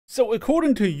So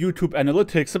according to YouTube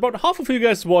analytics, about half of you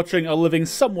guys watching are living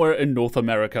somewhere in North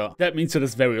America. That means it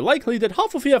is very likely that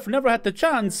half of you have never had the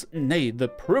chance, nay, the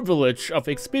privilege of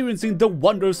experiencing the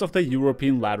wonders of the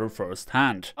European ladder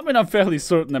firsthand. I mean, I'm fairly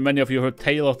certain that many of you heard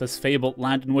tale of this fabled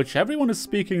land in which everyone is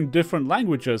speaking different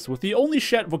languages, with the only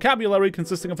shared vocabulary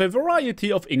consisting of a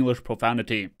variety of English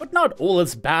profanity. But not all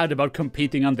is bad about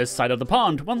competing on this side of the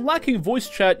pond. When lacking voice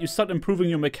chat, you start improving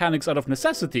your mechanics out of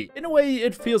necessity. In a way,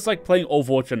 it feels like playing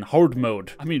Overwatch in hard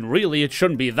mode. I mean, really, it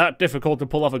shouldn't be that difficult to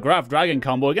pull off a Graph Dragon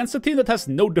combo against a team that has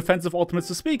no defensive ultimates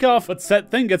to speak of, but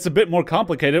said thing gets a bit more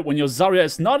complicated when your Zarya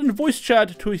is not in voice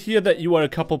chat to hear that you are a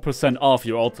couple % off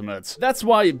your ultimates. That's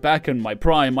why, back in my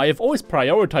prime, I have always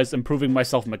prioritized improving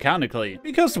myself mechanically.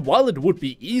 Because while it would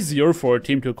be easier for a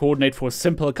team to coordinate for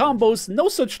simple combos, no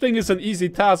such thing is an easy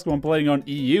task when playing on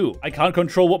EU. I can't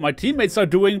control what my teammates are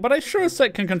doing, but I sure as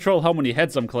heck can control how many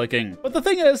heads I'm clicking. But the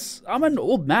thing is, I'm an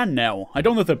old man now. I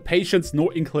don't have the patience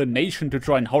nor inclination to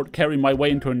try and hard carry my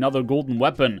way into another golden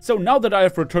weapon. So now that I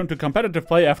have returned to competitive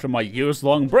play after my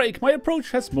years-long break, my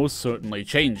approach has most certainly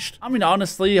changed. I mean,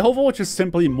 honestly, Overwatch is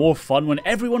simply more fun when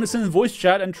everyone is in voice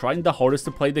chat and trying the hardest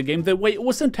to play the game the way it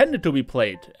was intended to be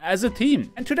played, as a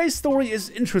team. And today's story is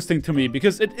interesting to me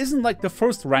because it isn't like the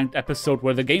first ranked episode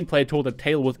where the gameplay told a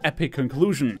tale with epic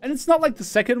conclusion, and it's not like the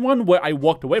second one where I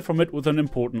walked away from it with an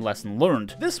important lesson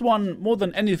learned. This one, more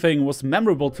than anything, was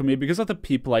memorable to me because of the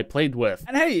people I played with.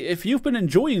 And hey, if you've been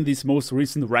enjoying these most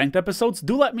recent ranked episodes,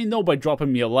 do let me know by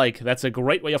dropping me a like. That's a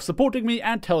great way of supporting me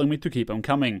and telling me to keep them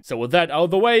coming. So with that out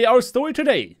of the way, our story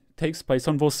today takes place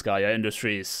on Volskaya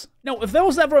Industries. Now, if there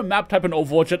was ever a map type in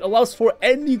Overwatch that allows for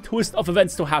any twist of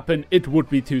events to happen, it would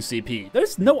be 2CP.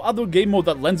 There's no other game mode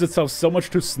that lends itself so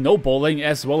much to snowballing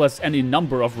as well as any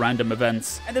number of random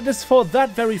events. And it is for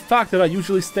that very fact that I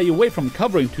usually stay away from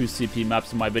covering 2CP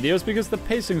maps in my videos because the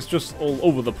pacing is just all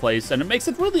over the place and it makes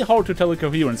it really hard to tell a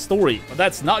coherent story. But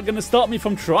that's not gonna stop me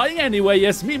from trying anyway,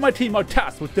 as me and my team are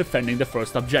tasked with defending the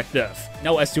first objective.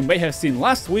 Now, as you may have seen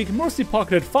last week,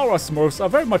 mercy-pocketed Pharah Smurfs are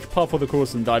very much par for the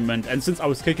course in Diamond, and since I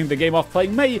was kicking the game off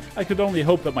playing Mei, I could only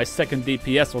hope that my second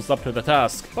DPS was up to the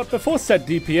task. But before said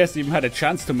DPS even had a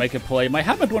chance to make a play, my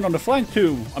Hammond went on the flank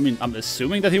too. I mean, I'm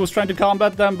assuming that he was trying to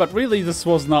combat them, but really this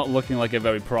was not looking like a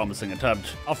very promising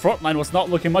attempt. Our frontline was not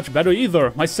looking much better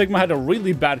either. My Sigma had a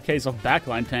really bad case of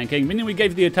backline tanking, meaning we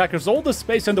gave the attackers all the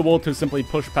space in the world to simply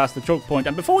push past the choke point,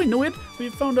 and before we knew it, we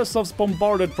found ourselves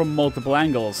bombarded from multiple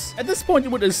angles. At this point,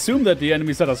 you would assume that the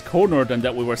enemies had us cornered and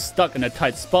that we were stuck in a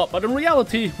tight spot, but in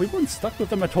reality, we weren't stuck with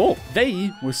them at all.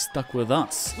 They were stuck with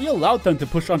us. We allowed them to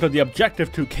push onto the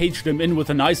objective to cage them in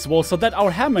with an ice wall so that our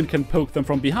Hammond can poke them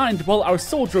from behind, while our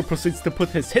soldier proceeds to put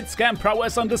his hit scan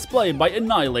prowess on display by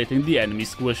annihilating the enemy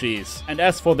squishies. And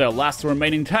as for their last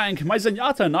remaining tank, my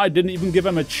Zenyatta and I didn't even give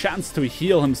him a chance to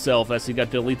heal himself as he got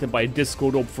deleted by a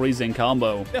Discord orb freezing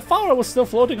combo. Their Pharah was still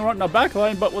floating around our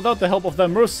backline, but without the help of their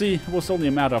mercy, it was only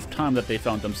a matter of time that they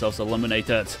found themselves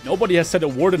eliminated. Nobody has said a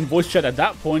word in voice chat at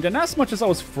that point, and as much as I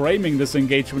was framing this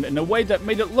engagement in a way that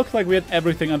made it look like we had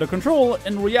everything under control,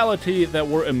 in reality there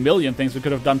were a million things we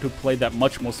could have done to play that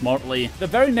much more smartly. The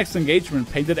very next engagement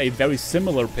painted a very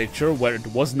similar picture where it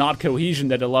was not cohesion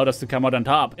that allowed us to come out on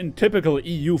top. In typical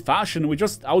EU fashion, we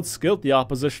just outskilled the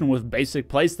opposition with basic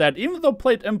plays that, even though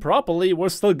played improperly, were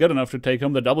still good enough to take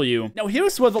home the W. Now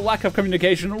here's where the lack of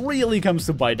communication really comes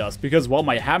to bite us, because while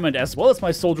my Hammond as well as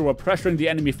my soldier were pressuring the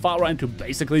enemy Pharah into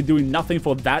basically doing nothing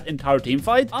for that entire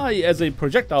teamfight, I, as a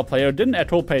projectile player, didn't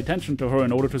at all pay attention to her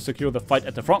in order to secure the fight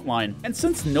at the front line. And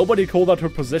since nobody called out her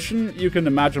position, you can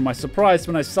imagine my surprise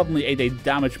when I suddenly ate a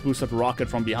damage boosted rocket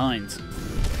from behind.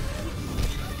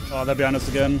 Oh, they're behind us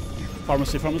again.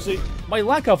 Pharmacy. My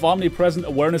lack of omnipresent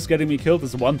awareness getting me killed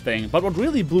is one thing, but what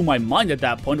really blew my mind at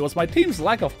that point was my team's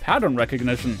lack of pattern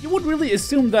recognition. You would really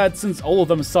assume that since all of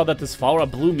them saw that this Pharah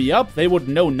blew me up, they would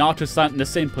know not to stand in the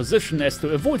same position as to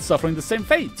avoid suffering the same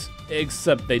fate.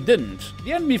 Except they didn't.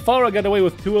 The enemy Pharah got away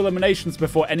with 2 eliminations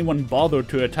before anyone bothered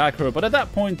to attack her, but at that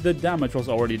point the damage was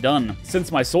already done. Since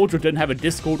my soldier didn't have a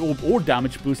Discord orb or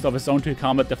damage boost of his own to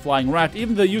combat the flying rat,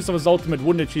 even the use of his ultimate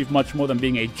wouldn't achieve much more than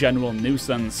being a general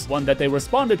nuisance, one that they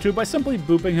responded to by simply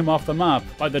booping him off the map.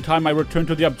 By the time I returned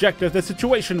to the objective, the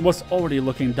situation was already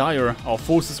looking dire. Our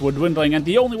forces were dwindling, and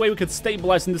the only way we could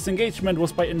stabilize in this engagement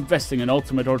was by investing an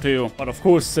ultimate or two. But of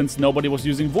course, since nobody was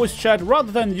using voice chat,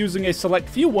 rather than using a select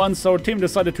few ones, times, our team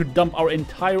decided to dump our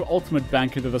entire ultimate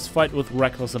bank into this fight with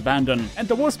reckless abandon. And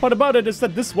the worst part about it is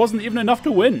that this wasn't even enough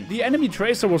to win. The enemy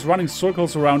Tracer was running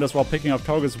circles around us while picking off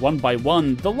targets one by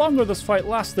one. The longer this fight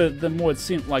lasted, the more it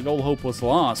seemed like all hope was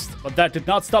lost. But that did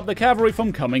not stop the cavalry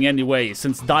from coming anyway.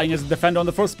 Since dying as a defender on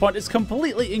the first point is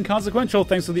completely inconsequential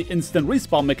thanks to the instant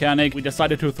respawn mechanic, we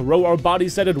decided to throw our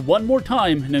bodies at it one more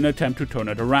time in an attempt to turn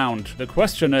it around. The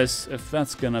question is if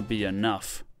that's gonna be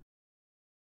enough.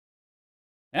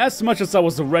 As much as I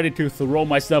was ready to throw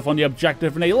myself on the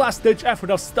objective in a last-ditch effort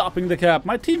of stopping the cap,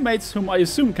 my teammates, whom I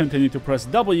assume continued to press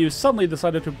W, suddenly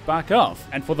decided to back off.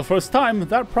 And for the first time,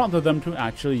 that prompted them to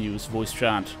actually use voice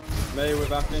chat. May, we're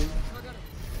backing.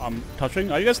 I'm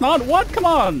touching? Are you guys not? What? Come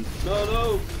on!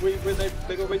 No,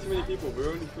 they got way too many people. We're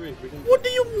only 3. What do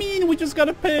you mean we just got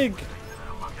a pig?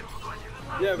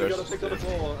 Yeah, we got to pick up the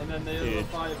ball, and then they have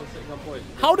 5 or 6 on point.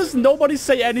 How does nobody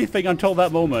say anything until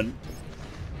that moment?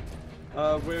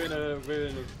 We're in a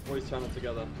voice channel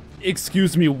together.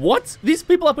 Excuse me, what? These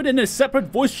people have been in a separate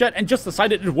voice chat and just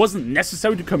decided it wasn't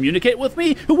necessary to communicate with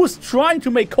me, who was trying to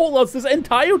make callouts this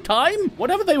entire time?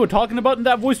 Whatever they were talking about in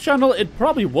that voice channel, it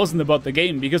probably wasn't about the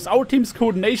game, because our team's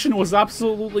coordination was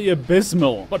absolutely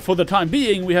abysmal. But for the time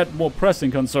being, we had more pressing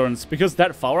concerns, because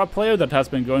that Pharah player that has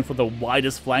been going for the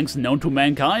widest flanks known to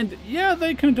mankind, yeah,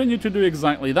 they continue to do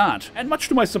exactly that. And much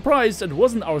to my surprise, it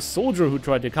wasn't our soldier who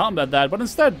tried to combat that, but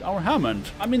instead our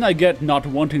Hammond. I mean, I get not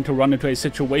wanting to run into a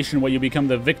situation where you become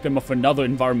the victim of another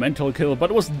environmental kill, but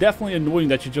it was definitely annoying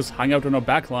that you just hung out on our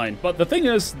backline. But the thing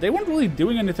is, they weren't really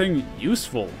doing anything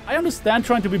useful. I understand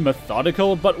trying to be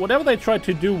methodical, but whatever they tried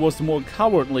to do was more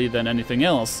cowardly than anything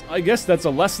else. I guess that's a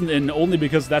lesson in only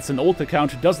because that's an ult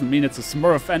account doesn't mean it's a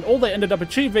Smurf, and all they ended up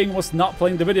achieving was not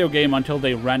playing the video game until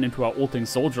they ran into our ulting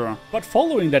soldier. But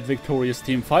following that victorious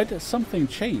team fight, something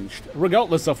changed.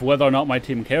 Regardless of whether or not my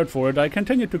team cared for it, I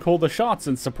continued to call the shots,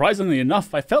 and surprisingly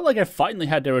enough, I felt like I finally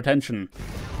had their attention.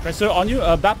 Tracer on you,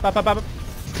 bap. They're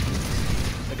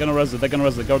gonna res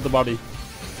it, guard the body.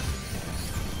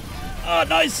 Ah,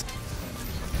 nice!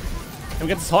 Can we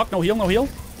get this hawk? No heal.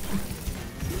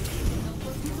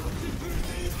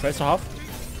 Tracer half.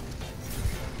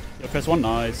 Yo, press 1,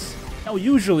 nice. Now,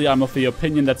 usually I'm of the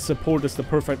opinion that support is the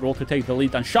perfect role to take the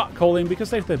lead on shot calling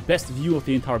because they have the best view of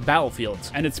the entire battlefield.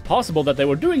 And it's possible that they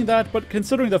were doing that, but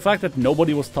considering the fact that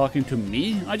nobody was talking to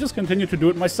me, I just continued to do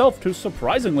it myself to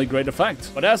surprisingly great effect.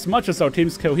 But as much as our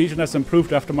team's cohesion has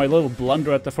improved after my little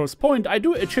blunder at the first point, I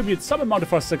do attribute some amount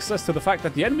of our success to the fact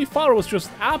that the enemy Pharah was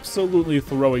just absolutely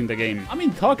throwing the game. I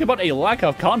mean, talk about a lack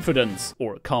of confidence,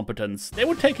 or competence. They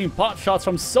were taking pot shots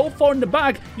from so far in the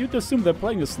back, you'd assume they're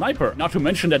playing a sniper. Not to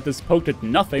mention that this poked at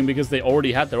nothing because they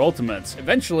already had their ultimates.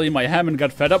 Eventually, my Hammond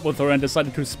got fed up with her and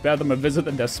decided to spare them a visit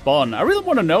in their spawn. I really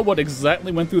want to know what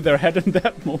exactly went through their head in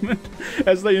that moment,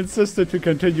 as they insisted to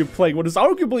continue playing what is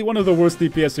arguably one of the worst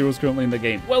DPS heroes currently in the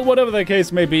game. Well, whatever the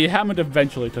case may be, Hammond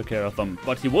eventually took care of them.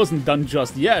 But he wasn't done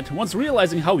just yet. Once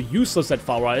realizing how useless that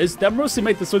Pharah is, their Mercy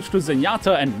made the switch to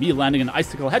Zenyatta, and me landing an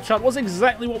icicle headshot was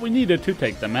exactly what we needed to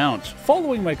take them out.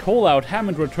 Following my call out,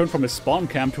 Hammond returned from his spawn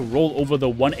camp to roll over the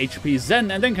 1 HP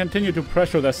Zen and then continued to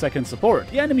pressure their second support.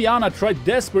 The enemy Ana tried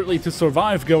desperately to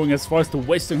survive, going as far as to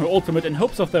wasting her ultimate in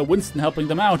hopes of their Winston helping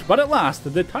them out, but at last,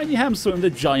 the tiny hamster and the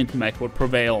giant mech would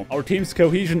prevail. Our team's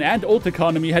cohesion and ult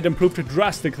economy had improved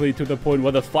drastically to the point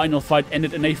where the final fight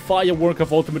ended in a firework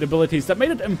of ultimate abilities that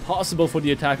made it impossible for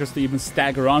the attackers to even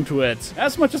stagger onto it.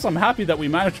 As much as I'm happy that we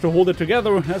managed to hold it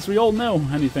together, as we all know,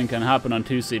 anything can happen on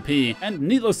 2CP, and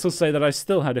needless to say that I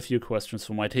still had a few questions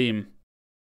for my team.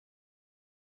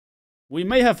 We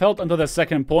may have held until the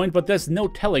second point, but there's no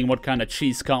telling what kind of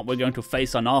cheese comp we're going to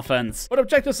face on offense. But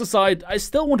objectives aside, I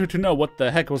still wanted to know what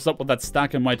the heck was up with that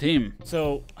stack in my team.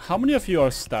 So, how many of you are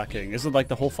stacking? Is it like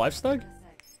the whole 5 stack?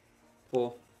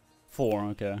 4. 4,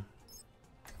 okay.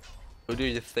 Who do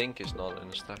you think is not in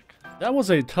the stack? That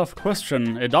was a tough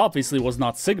question. It obviously was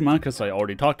not Sigma, because I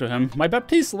already talked to him. My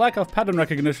Baptiste's lack of pattern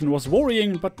recognition was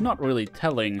worrying, but not really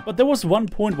telling. But there was one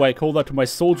point where I called out to my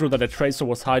soldier that a Tracer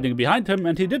was hiding behind him,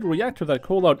 and he did react to that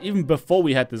call out even before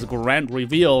we had this grand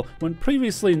reveal, when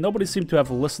previously nobody seemed to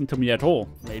have listened to me at all.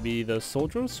 Maybe the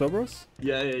soldier? Cerberus?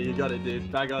 Yeah, you got it,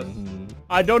 dude. Bag on.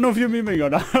 I don't know if you're memeing or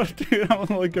not, dude. I'm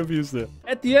a little confused there.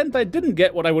 At the end, I didn't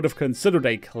get what I would have considered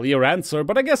a clear answer,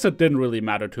 but I guess it didn't really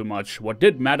matter too much. What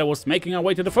did matter was Terios, making our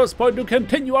way to the first point to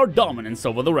continue our dominance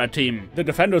over the red team. The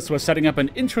defenders were setting up in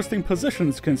interesting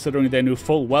positions considering they knew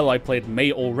full well I played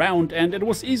Mei all round, and it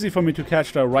was easy for me to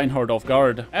catch the Reinhardt off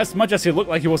guard. As much as he looked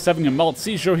like he was having a mild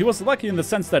seizure, he was lucky in the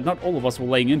sense that not all of us were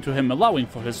laying into him, allowing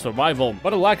for his survival.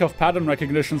 But a lack of pattern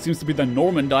recognition seems to be the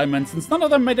norm in Diamond, since none of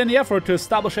them made any effort to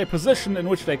establish a position in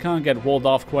which they can't get walled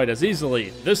off quite as easily.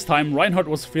 This time, Reinhardt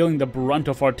was feeling the brunt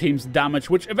of our team's damage,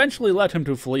 which eventually led him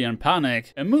to flee in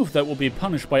panic. A move that will be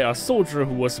punished by our soldier,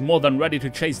 who was more than ready to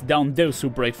chase down those who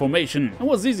break formation. It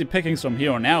was easy pickings from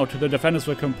here on out. The defenders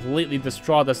were completely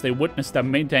distraught as they witnessed their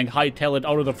main tank hightail it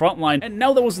out of the front line, and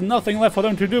now there was nothing left for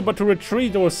them to do but to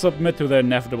retreat or submit to their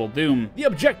inevitable doom. The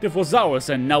objective was ours,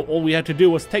 and now all we had to do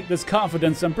was take this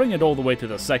confidence and bring it all the way to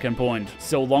the second point.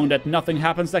 So long that nothing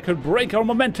happens that could break our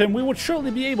momentum, we would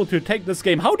surely be able to take this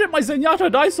game. How did my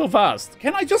Zenyatta die so fast?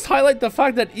 Can I just highlight the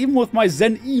fact that even with my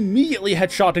Zen immediately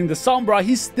headshotting the Sombra,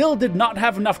 he still did not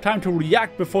have enough time to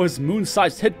react before his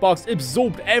moon-sized hitbox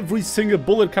absorbed every single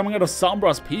bullet coming out of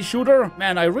Sombra's pea shooter?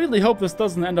 Man, I really hope this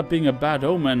doesn't end up being a bad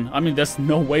omen. I mean, there's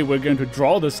no way we're going to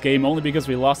draw this game only because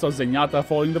we lost our Zenyatta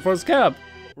following the first cap.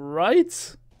 Right?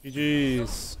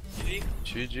 GG's.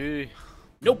 GG.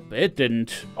 Nope, it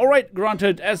didn't. Alright,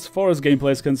 granted, as far as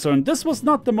gameplay is concerned, this was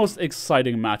not the most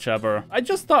exciting match ever. I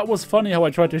just thought it was funny how I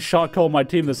tried to shot call my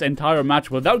team this entire match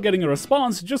without getting a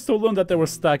response, just to learn that they were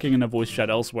stacking in a voice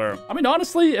chat elsewhere. I mean,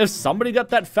 honestly, if somebody got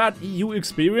that fat EU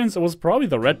experience, it was probably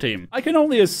the red team. I can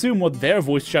only assume what their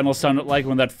voice channel sounded like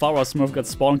when that Farah Smurf got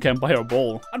spawn camped by our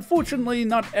bull. Unfortunately,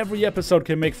 not every episode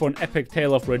can make for an epic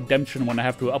tale of redemption when I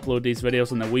have to upload these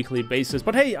videos on a weekly basis,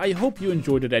 but hey, I hope you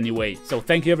enjoyed it anyway. So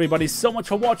thank you everybody so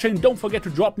much for watching. Don't forget to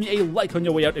drop me a like on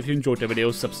your way out if you enjoyed the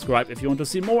video, subscribe if you want to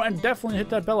see more, and definitely hit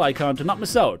that bell icon to not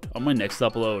miss out on my next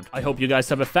upload. I hope you guys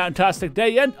have a fantastic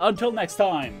day, and until next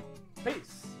time,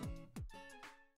 peace!